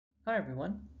Hi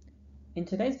everyone. In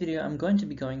today's video, I'm going to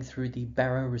be going through the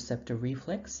baroreceptor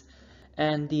reflex.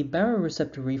 And the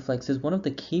baroreceptor reflex is one of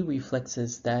the key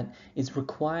reflexes that is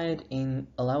required in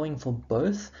allowing for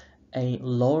both a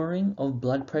lowering of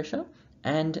blood pressure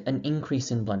and an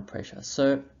increase in blood pressure.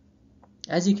 So,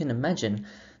 as you can imagine,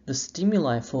 the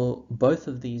stimuli for both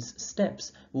of these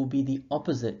steps will be the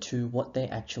opposite to what they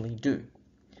actually do.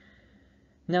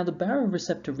 Now, the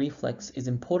baroreceptor reflex is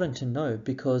important to know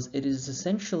because it is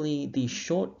essentially the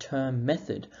short-term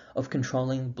method of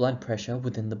controlling blood pressure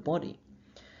within the body.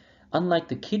 Unlike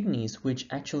the kidneys, which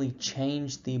actually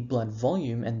change the blood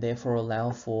volume and therefore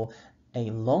allow for a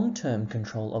long-term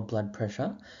control of blood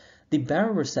pressure, the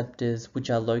baroreceptors, which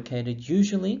are located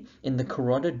usually in the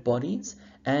carotid bodies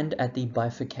and at the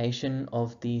bifurcation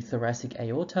of the thoracic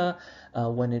aorta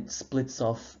when it splits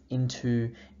off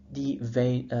into the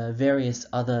various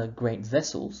other great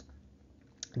vessels,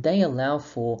 they allow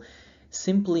for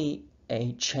simply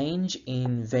a change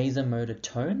in vasomotor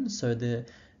tone, so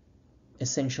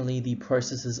essentially the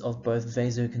processes of both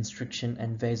vasoconstriction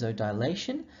and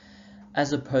vasodilation,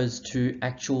 as opposed to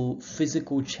actual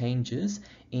physical changes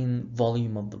in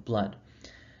volume of the blood.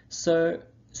 So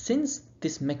since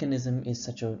this mechanism is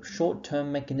such a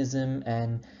short-term mechanism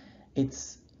and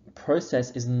its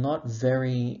process is not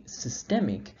very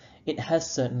systemic, it has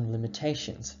certain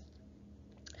limitations.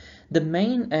 The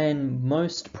main and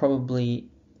most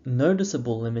probably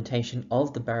noticeable limitation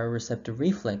of the baroreceptor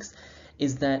reflex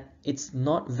is that it's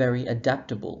not very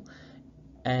adaptable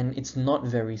and it's not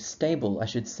very stable, I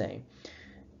should say.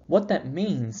 What that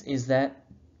means is that,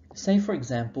 say for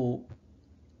example,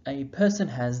 a person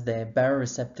has their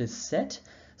baroreceptors set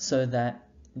so that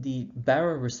the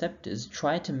baroreceptors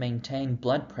try to maintain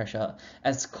blood pressure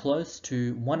as close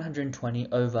to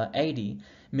 120/80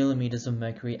 millimeters of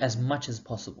mercury as much as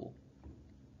possible.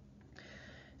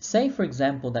 Say, for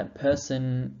example, that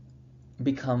person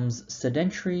becomes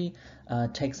sedentary,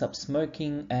 takes up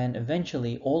smoking, and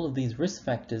eventually all of these risk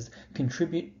factors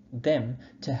contribute them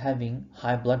to having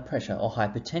high blood pressure or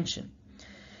hypertension.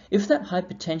 If that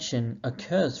hypertension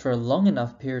occurs for a long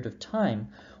enough period of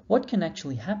time, what can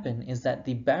actually happen is that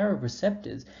the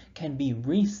baroreceptors can be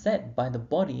reset by the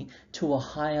body to a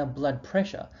higher blood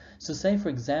pressure. So say for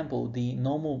example, the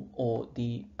normal, or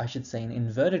I should say in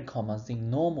inverted commas, the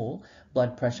normal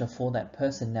blood pressure for that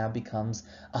person now becomes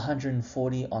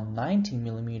 140/90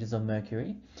 millimeters of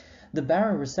mercury. The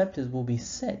baroreceptors will be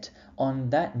set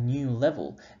on that new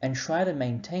level and try to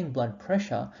maintain blood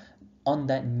pressure on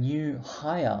that new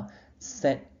higher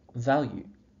set value.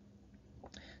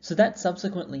 So that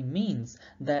subsequently means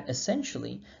that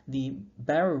essentially the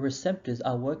baroreceptors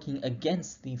are working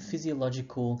against the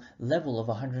physiological level of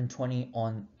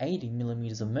 120/80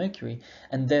 millimeters of mercury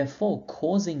and therefore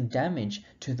causing damage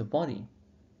to the body.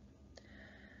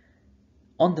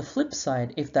 On the flip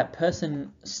side, if that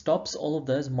person stops all of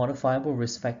those modifiable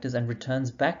risk factors and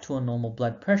returns back to a normal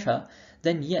blood pressure,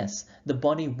 then yes, the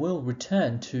body will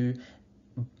return to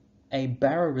a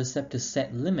baroreceptor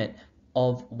set limit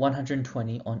of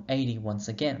 120/80 once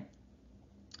again.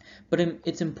 But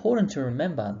it's important to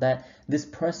remember that this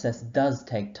process does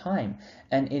take time,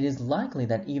 and it is likely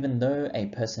that even though a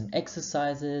person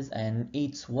exercises and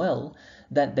eats well,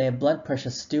 that their blood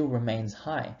pressure still remains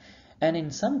high. And in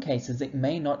some cases, it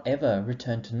may not ever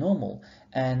return to normal.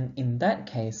 And in that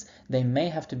case, they may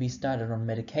have to be started on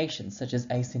medications such as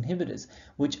ACE inhibitors,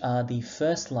 which are the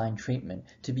first line treatment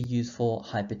to be used for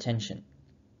hypertension.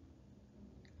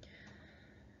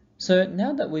 So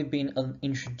now that we've been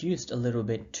introduced a little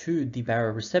bit to the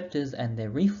baroreceptors and their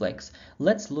reflex,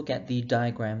 let's look at the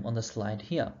diagram on the slide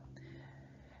here.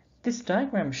 This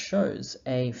diagram shows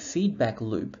a feedback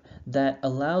loop that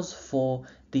allows for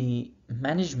the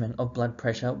management of blood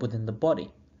pressure within the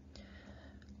body.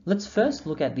 Let's first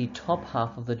look at the top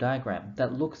half of the diagram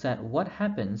that looks at what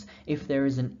happens if there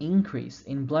is an increase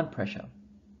in blood pressure.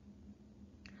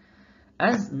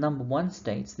 As number 1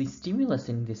 states, the stimulus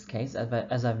in this case,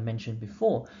 as I've mentioned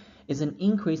before, is an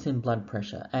increase in blood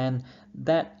pressure, and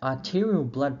that arterial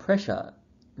blood pressure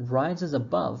rises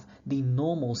above the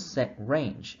normal set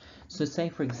range. So say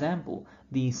for example,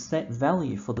 the set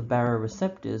value for the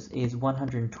baroreceptors is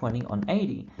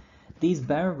 120/80. These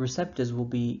baroreceptors will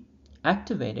be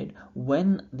activated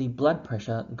when the blood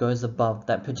pressure goes above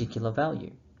that particular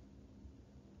value.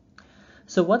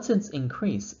 So what's its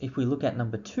increase? If we look at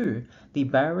number 2, the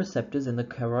baroreceptors in the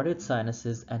carotid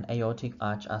sinuses and aortic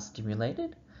arch are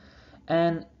stimulated,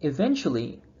 and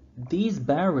eventually these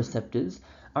baroreceptors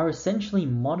are essentially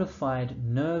modified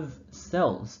nerve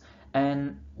cells,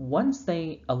 and once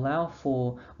they allow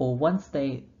for, or once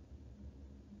they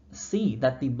see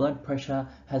that the blood pressure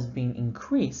has been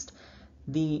increased,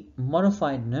 the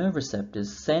modified nerve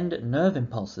receptors send nerve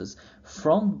impulses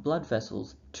from blood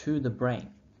vessels to the brain.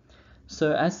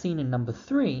 So as seen in number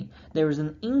 3, there is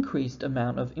an increased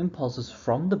amount of impulses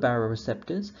from the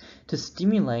baroreceptors to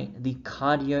stimulate the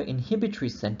cardioinhibitory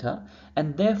center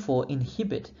and therefore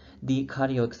inhibit the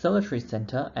cardioacceleratory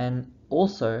center and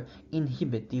also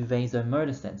inhibit the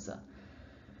vasomotor sensor.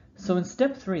 So in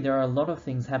step 3, there are a lot of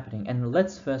things happening, and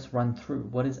let's first run through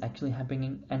what is actually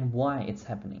happening and why it's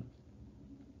happening.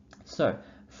 So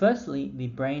firstly, the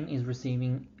brain is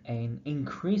receiving an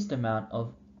increased amount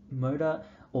of motor,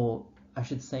 or I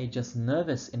should say just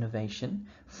nervous innervation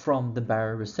from the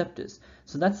baroreceptors.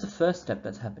 So that's the first step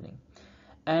that's happening.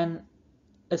 And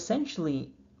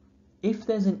essentially, if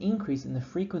there's an increase in the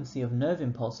frequency of nerve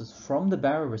impulses from the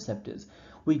baroreceptors,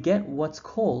 we get what's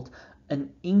called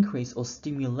an increase or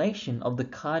stimulation of the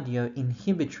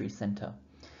cardioinhibitory center.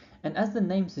 And as the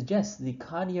name suggests, the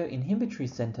cardioinhibitory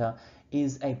center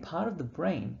is a part of the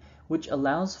brain which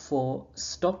allows for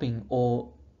stopping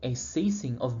or a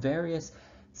ceasing of various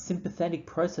sympathetic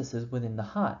processes within the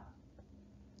heart.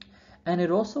 And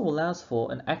it also allows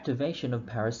for an activation of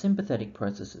parasympathetic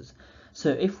processes.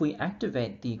 So if we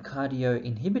activate the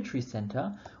cardioinhibitory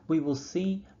center, we will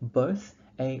see both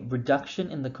a reduction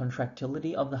in the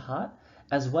contractility of the heart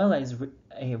as well as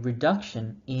a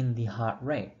reduction in the heart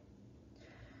rate.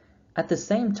 At the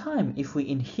same time, if we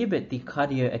inhibit the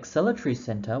cardioacceleratory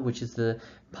center, which is the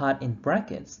part in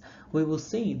brackets, we will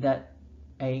see that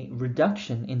a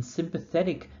reduction in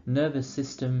sympathetic nervous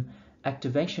system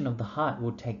activation of the heart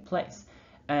will take place.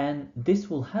 And this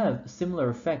will have similar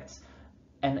effects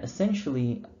and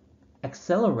essentially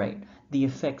accelerate the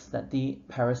effects that the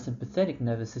parasympathetic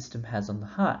nervous system has on the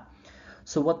heart.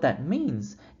 So what that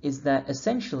means is that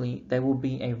essentially there will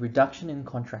be a reduction in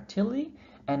contractility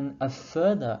and a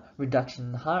further reduction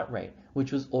in the heart rate,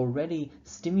 which was already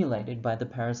stimulated by the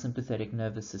parasympathetic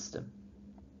nervous system.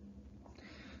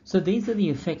 So these are the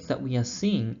effects that we are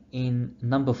seeing in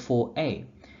number 4A.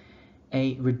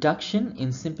 A reduction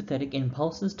in sympathetic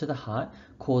impulses to the heart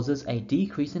causes a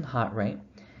decrease in heart rate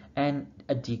and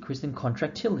a decrease in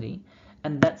contractility,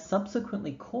 and that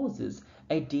subsequently causes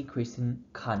a decrease in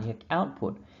cardiac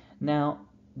output. Now,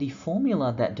 the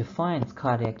formula that defines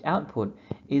cardiac output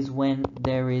is when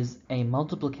there is a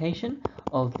multiplication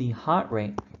of the heart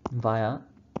rate via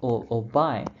or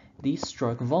by the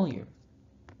stroke volume.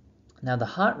 Now, the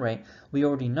heart rate we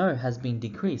already know has been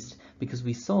decreased because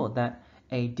we saw that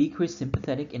a decreased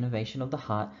sympathetic innervation of the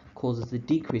heart causes a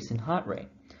decrease in heart rate.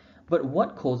 But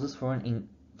what causes for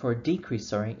a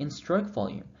decrease in stroke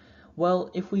volume?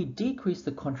 Well, if we decrease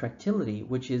the contractility,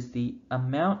 which is the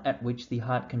amount at which the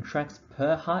heart contracts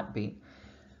per heartbeat,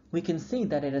 we can see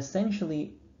that it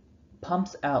essentially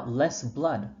pumps out less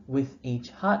blood with each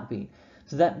heartbeat.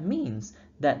 So that means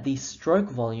that the stroke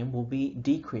volume will be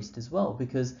decreased as well,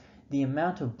 because the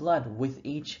amount of blood with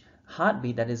each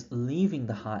heartbeat that is leaving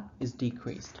the heart is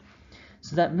decreased.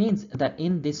 So that means that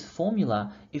in this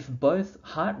formula, if both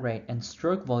heart rate and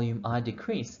stroke volume are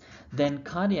decreased, then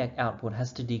cardiac output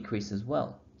has to decrease as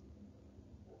well.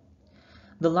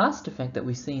 The last effect that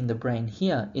we see in the brain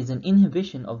here is an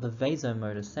inhibition of the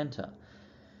vasomotor center.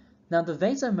 Now, the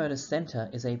vasomotor center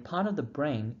is a part of the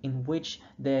brain in which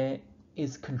there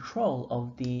is control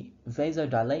of the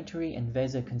vasodilatory and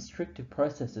vasoconstrictive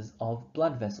processes of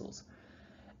blood vessels.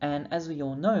 And as we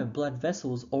all know, blood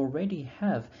vessels already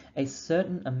have a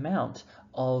certain amount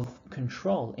of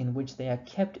control in which they are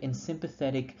kept in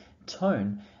sympathetic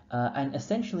tone, and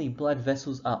essentially blood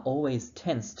vessels are always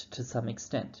tensed to some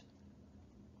extent.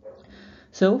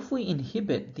 So if we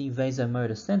inhibit the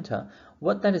vasomotor center,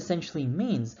 what that essentially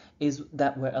means is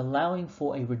that we're allowing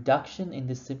for a reduction in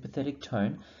this sympathetic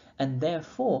tone, and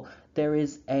therefore there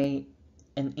is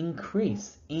an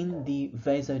increase in the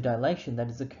vasodilation that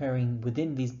is occurring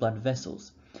within these blood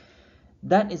vessels.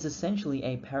 That is essentially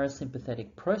a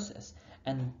parasympathetic process,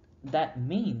 and that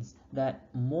means that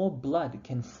more blood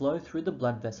can flow through the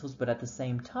blood vessels, but at the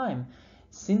same time,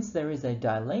 since there is a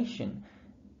dilation,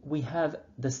 we have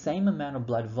the same amount of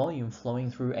blood volume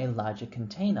flowing through a larger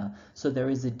container, so there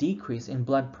is a decrease in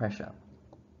blood pressure.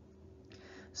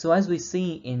 So as we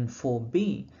see in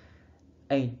 4B,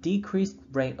 a decreased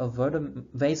rate of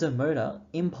vasomotor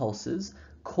impulses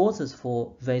causes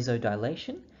for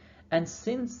vasodilation, and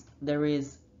since there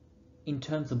is, in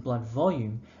terms of blood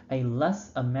volume, a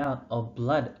less amount of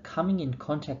blood coming in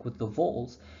contact with the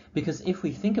walls, because if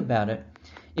we think about it,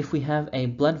 if we have a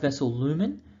blood vessel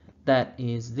lumen that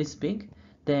is this big,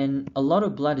 then a lot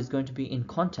of blood is going to be in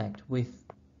contact with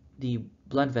the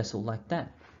blood vessel like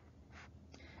that.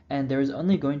 and there is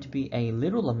only going to be a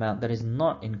little amount that is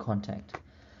not in contact.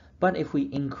 But if we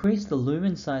increase the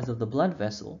lumen size of the blood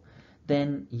vessel,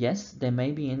 then yes, there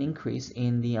may be an increase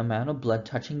in the amount of blood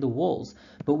touching the walls,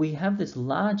 but we have this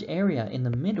large area in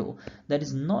the middle that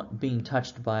is not being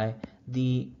touched by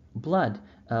the blood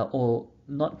or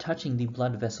not touching the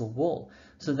blood vessel wall.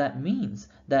 So that means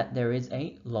that there is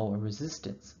a lower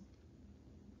resistance.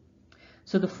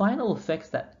 So the final effects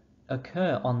that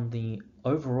occur on the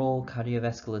overall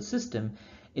cardiovascular system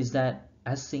is that,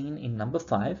 as seen in number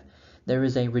 5, there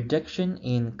is a reduction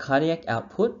in cardiac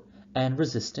output and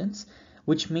resistance,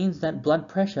 which means that blood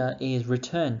pressure is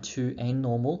returned to a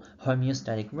normal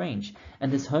homeostatic range.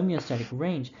 And this homeostatic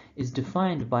range is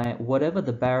defined by whatever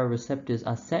the baroreceptors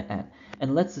are set at.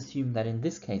 And let's assume that in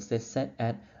this case, they're set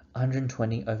at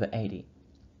 120/80.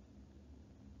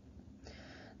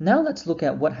 Now let's look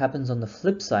at what happens on the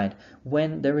flip side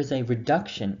when there is a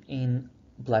reduction in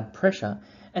blood pressure.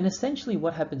 And essentially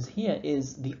what happens here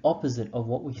is the opposite of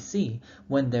what we see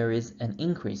when there is an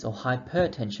increase or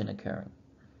hypertension occurring.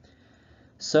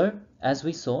 So, as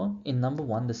we saw in number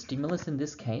 1, the stimulus in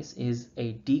this case is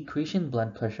a decrease in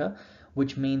blood pressure,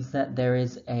 which means that there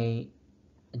is a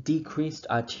decreased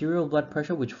arterial blood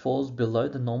pressure which falls below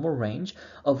the normal range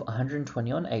of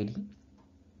 120/80.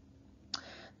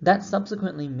 That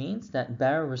subsequently means that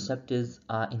baroreceptors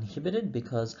are inhibited,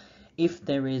 because if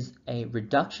there is a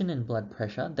reduction in blood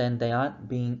pressure, then they aren't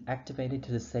being activated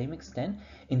to the same extent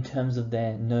in terms of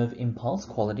their nerve impulse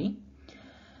quality.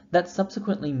 That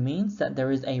subsequently means that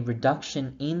there is a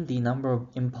reduction in the number of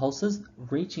impulses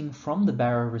reaching from the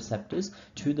baroreceptors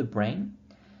to the brain.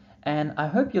 And I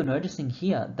hope you're noticing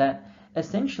here that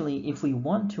essentially, if we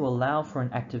want to allow for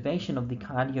an activation of the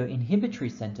cardio-inhibitory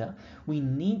center, we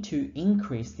need to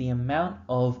increase the amount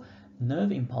of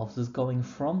nerve impulses going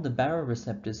from the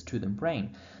baroreceptors to the brain.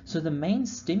 So the main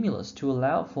stimulus to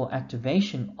allow for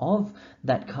activation of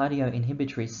that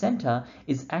cardio-inhibitory center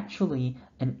is actually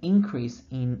an increase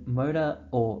in motor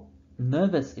or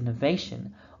nervous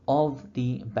innervation of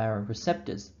the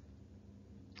baroreceptors.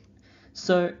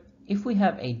 So if we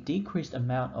have a decreased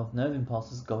amount of nerve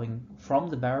impulses going from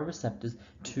the baroreceptors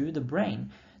to the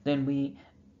brain, then we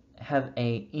have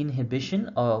an inhibition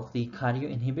of the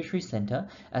cardio-inhibitory center,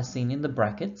 as seen in the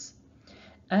brackets,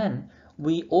 and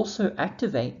we also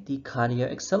activate the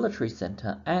cardio-acceleratory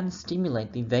center and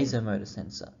stimulate the vasomotor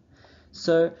sensor.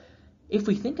 So if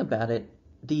we think about it,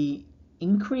 the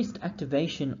increased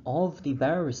activation of the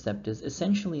baroreceptors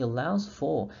essentially allows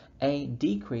for a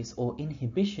decrease or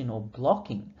inhibition or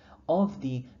blocking of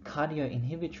the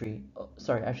cardio-inhibitory,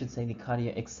 the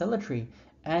cardio-acceleratory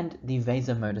and the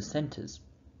vasomotor centers.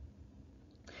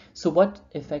 So what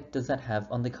effect does that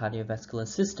have on the cardiovascular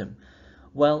system?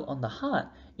 Well, on the heart,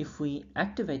 if we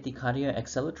activate the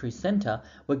cardio-acceleratory center,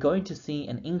 we're going to see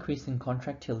an increase in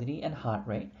contractility and heart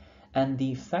rate, and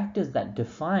the factors that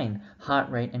define heart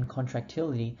rate and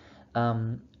contractility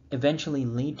eventually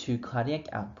lead to cardiac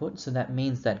output, so that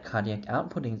means that cardiac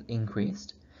output is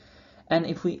increased. And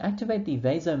if we activate the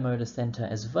vasomotor center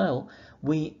as well,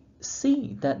 we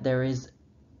see that there is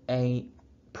a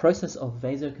process of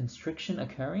vasoconstriction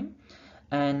occurring.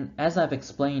 And as I've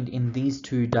explained in these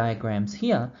two diagrams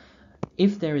here,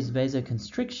 if there is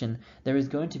vasoconstriction, there is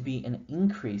going to be an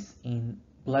increase in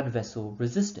blood vessel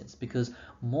resistance, because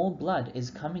more blood is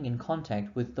coming in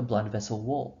contact with the blood vessel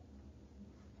wall.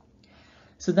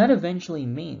 So that eventually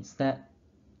means that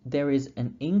there is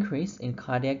an increase in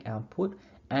cardiac output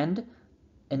and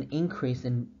an increase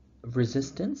in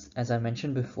resistance, as I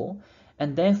mentioned before,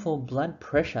 and therefore blood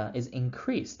pressure is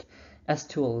increased as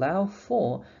to allow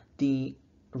for the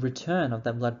return of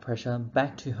that blood pressure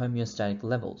back to homeostatic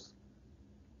levels.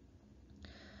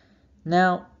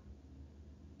 Now,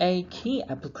 a key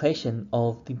application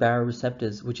of the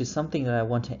baroreceptors, which is something that I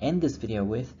want to end this video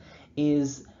with,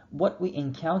 is what we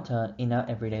encounter in our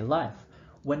everyday life.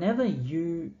 Whenever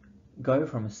you go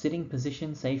from a sitting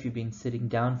position, say if you've been sitting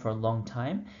down for a long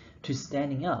time, to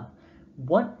standing up,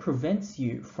 what prevents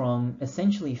you from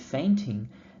essentially fainting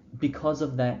because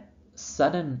of that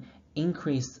sudden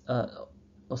decrease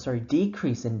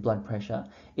in blood pressure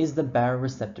is the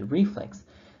baroreceptor reflex.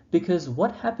 Because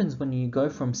what happens when you go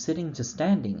from sitting to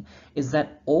standing is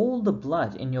that all the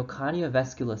blood in your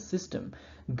cardiovascular system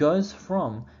goes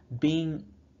from being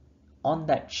on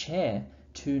that chair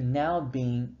to now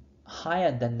being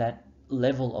higher than that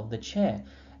level of the chair.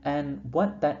 And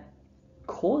what that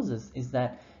causes is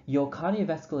that your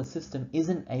cardiovascular system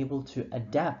isn't able to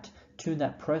adapt to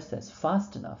that process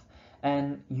fast enough,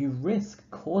 and you risk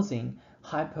causing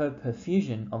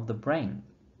hypoperfusion of the brain.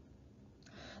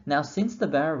 Now, since the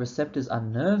baroreceptors are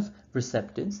nerve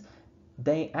receptors,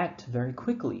 they act very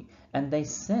quickly and they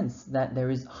sense that there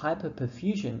is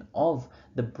hyperperfusion of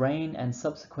the brain and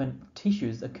subsequent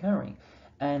tissues occurring.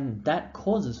 And that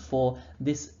causes for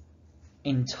this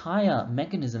entire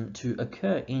mechanism to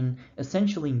occur in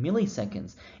essentially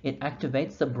milliseconds. It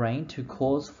activates the brain to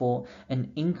cause for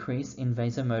an increase in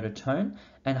vasomotor tone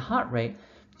and heart rate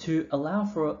to allow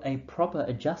for a proper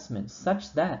adjustment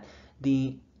such that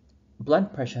the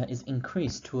blood pressure is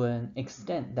increased to an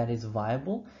extent that is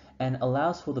viable and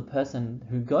allows for the person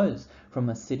who goes from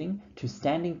a sitting to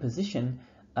standing position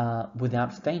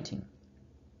without fainting.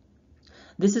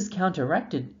 This is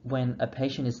counteracted when a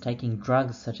patient is taking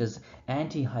drugs such as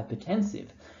antihypertensive,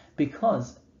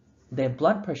 because their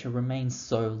blood pressure remains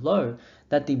so low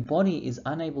that the body is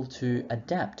unable to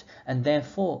adapt, and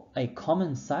therefore a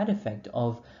common side effect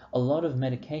of a lot of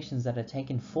medications that are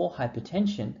taken for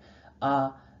hypertension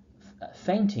are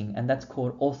fainting, and that's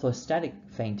called orthostatic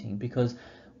fainting, because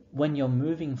when you're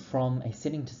moving from a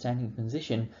sitting to standing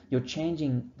position, you're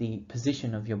changing the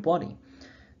position of your body.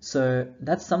 So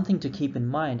that's something to keep in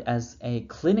mind as a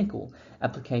clinical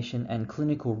application and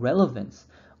clinical relevance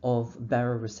of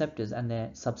baroreceptors and their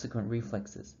subsequent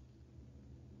reflexes.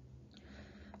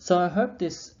 So I hope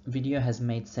this video has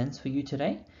made sense for you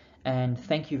today, and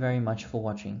thank you very much for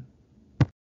watching.